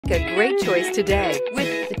Make a great choice today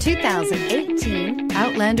with the 2018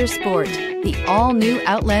 Outlander Sport. The all-new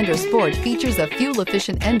Outlander Sport features a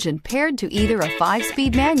fuel-efficient engine paired to either a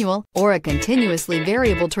 5-speed manual or a continuously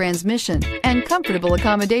variable transmission and comfortable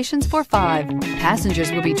accommodations for 5.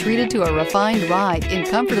 Passengers will be treated to a refined ride in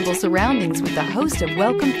comfortable surroundings with a host of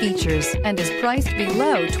welcome features and is priced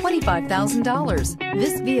below $25,000.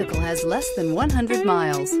 This vehicle has less than 100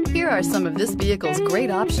 miles. Here are some of this vehicle's great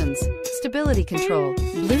options: stability control,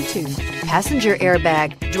 Bluetooth, passenger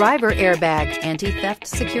airbag, driver airbag, anti-theft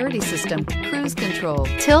security system, cruise control,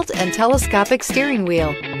 tilt and telescopic steering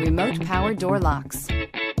wheel, remote power door locks,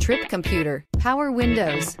 trip computer, power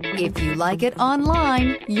windows. If you like it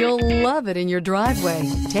online, you'll love it in your driveway.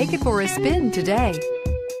 Take it for a spin today.